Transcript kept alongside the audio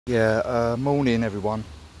Morning everyone.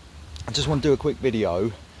 I just want to do a quick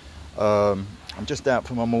video. I'm just out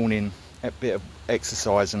for my morning bit of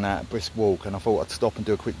exercise and that, a brisk walk, and I thought I'd stop and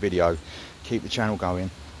do a quick video, keep the channel going.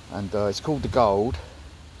 And it's called The Gold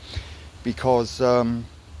because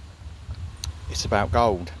it's about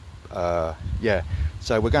gold. So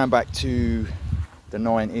we're going back to the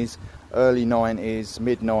 90s, early 90s,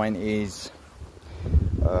 mid 90s.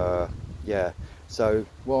 So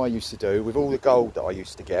what I used to do with all the gold that I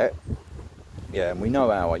used to get, and we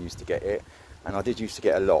know how I used to get it, and I did used to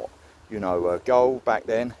get a lot. Gold back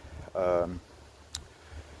then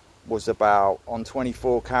was about, on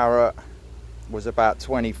 24 carat, was about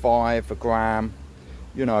 25 a gram.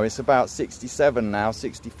 It's about 67 now,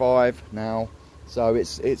 65 now. So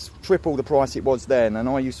it's triple the price it was then, and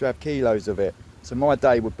I used to have kilos of it. So my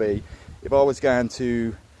day would be, if I was going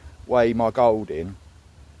to weigh my gold in,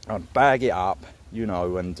 I'd bag it up,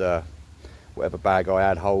 and whatever bag I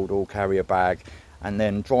had, hold or carry a bag, and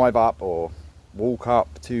then drive up or walk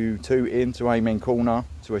up to Tooting, to Amen Corner,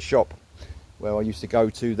 to a shop where I used to go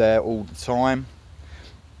to there all the time,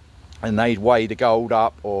 and they'd weigh the gold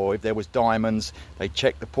up, or if there was diamonds, they'd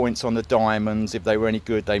check the points on the diamonds. If they were any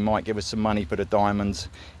good, they might give us some money for the diamonds.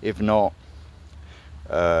 If not,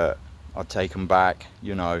 I'd take them back.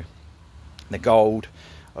 The gold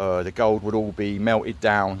would all be melted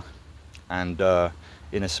down and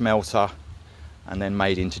in a smelter, and then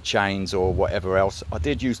made into chains or whatever else. I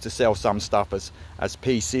did used to sell some stuff as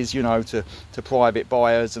pieces, to private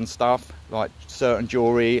buyers and stuff, like certain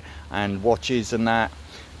jewelry and watches and that,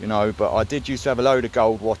 but I did used to have a load of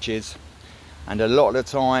gold watches, and a lot of the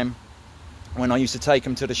time when I used to take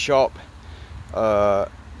them to the shop,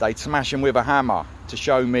 they'd smash them with a hammer to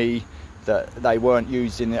show me that they weren't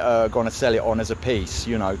using going to sell it on as a piece,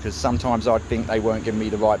 because sometimes I'd think they weren't giving me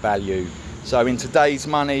the right value. So in today's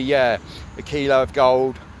money, a kilo of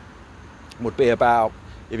gold would be about,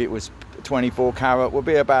 if it was 24 carat, would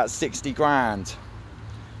be about 60 grand.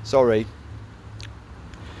 Sorry.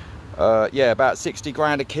 About 60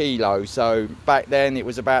 grand a kilo. So back then it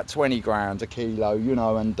was about 20 grand a kilo,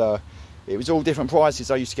 and it was all different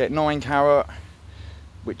prices. I used to get 9 carat,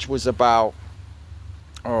 which was about,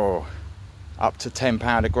 up to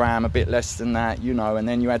 £10 a gram, a bit less than that, and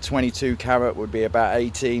then you had 22 carat, would be about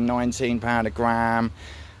 18, 19 pound a gram.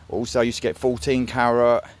 Also I used to get 14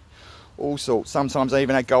 carat, all sorts. Sometimes I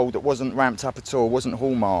even had gold that wasn't ramped up at all, wasn't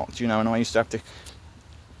hallmarked, and I used to have to,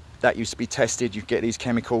 that used to be tested. You'd get these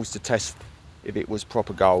chemicals to test if it was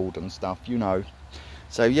proper gold and stuff,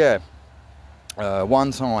 So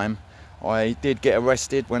one time I did get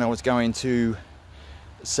arrested when I was going to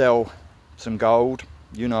sell some gold,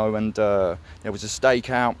 and there was a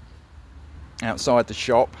stakeout outside the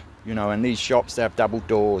shop, and these shops, they have double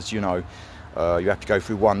doors, you have to go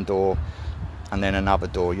through one door and then another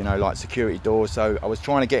door, like security doors. So I was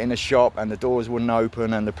trying to get in the shop and the doors wouldn't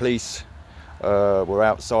open, and the police were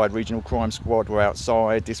outside, regional crime squad were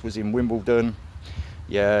outside. This was in Wimbledon.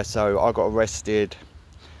 So I got arrested,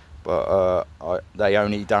 but they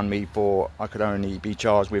only done me for, I could only be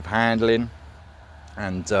charged with handling,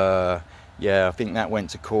 and I think that went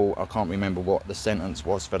to court. I can't remember what the sentence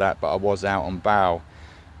was for that, but I was out on bail,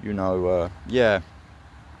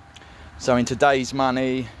 So in today's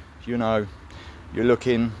money, you're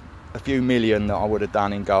looking a few million that I would have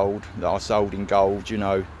done in gold, that I sold in gold,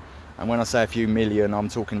 And when I say a few million, I'm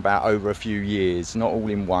talking about over a few years, not all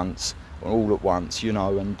in once, or all at once, and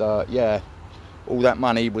all that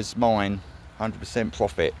money was mine, 100%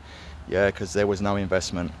 profit, because there was no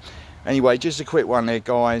investment. Anyway, just a quick one there,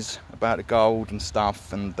 guys, about the gold and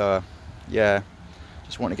stuff, and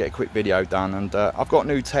just want to get a quick video done. And I've got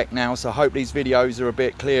new tech now, so I hope these videos are a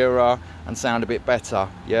bit clearer and sound a bit better,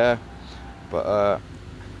 but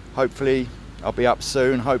hopefully I'll be up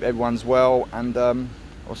soon. Hope everyone's well, and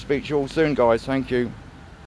I'll speak to you all soon, guys. Thank you.